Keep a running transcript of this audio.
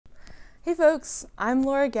Hey folks, I'm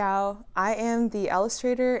Laura Gao. I am the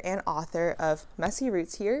illustrator and author of Messy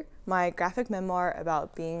Roots Here, my graphic memoir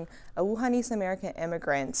about being a Wuhanese American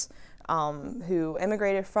immigrant who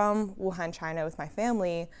immigrated from Wuhan, China with my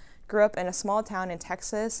family, grew up in a small town in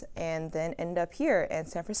Texas, and then ended up here in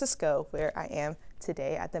San Francisco, where I am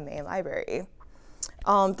today at the Main Library.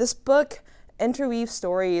 This book interweaves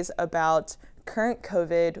stories about current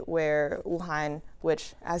COVID, where Wuhan,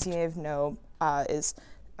 which as you may know is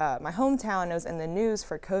my hometown, was in the news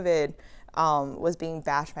for COVID, was being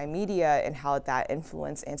bashed by media and how that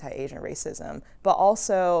influenced anti-Asian racism, but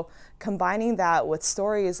also combining that with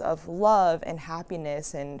stories of love and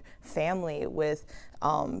happiness and family with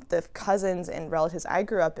the cousins and relatives I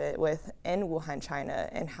grew up with in Wuhan, China,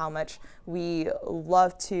 and how much we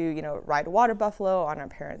love to, ride a water buffalo on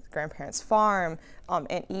our grandparents' farm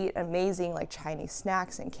and eat amazing Chinese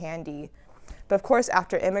snacks and candy. But of course,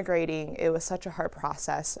 after immigrating, it was such a hard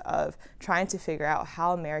process of trying to figure out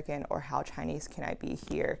how American or how Chinese can I be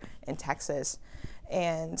here in Texas,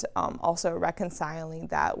 and also reconciling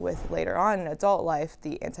that with later on in adult life,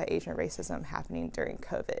 the anti-Asian racism happening during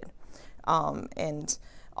COVID. And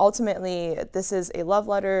ultimately, this is a love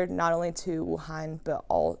letter not only to Wuhan, but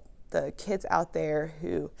all the kids out there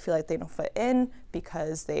who feel like they don't fit in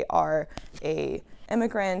because they are a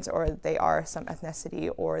immigrant or they are some ethnicity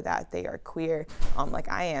or that they are queer, like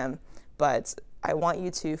I am. But I want you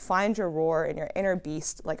to find your roar and your inner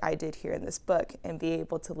beast like I did here in this book and be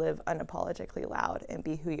able to live unapologetically loud and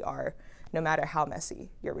be who you are, no matter how messy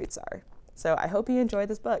your roots are. So I hope you enjoyed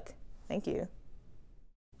this book. Thank you.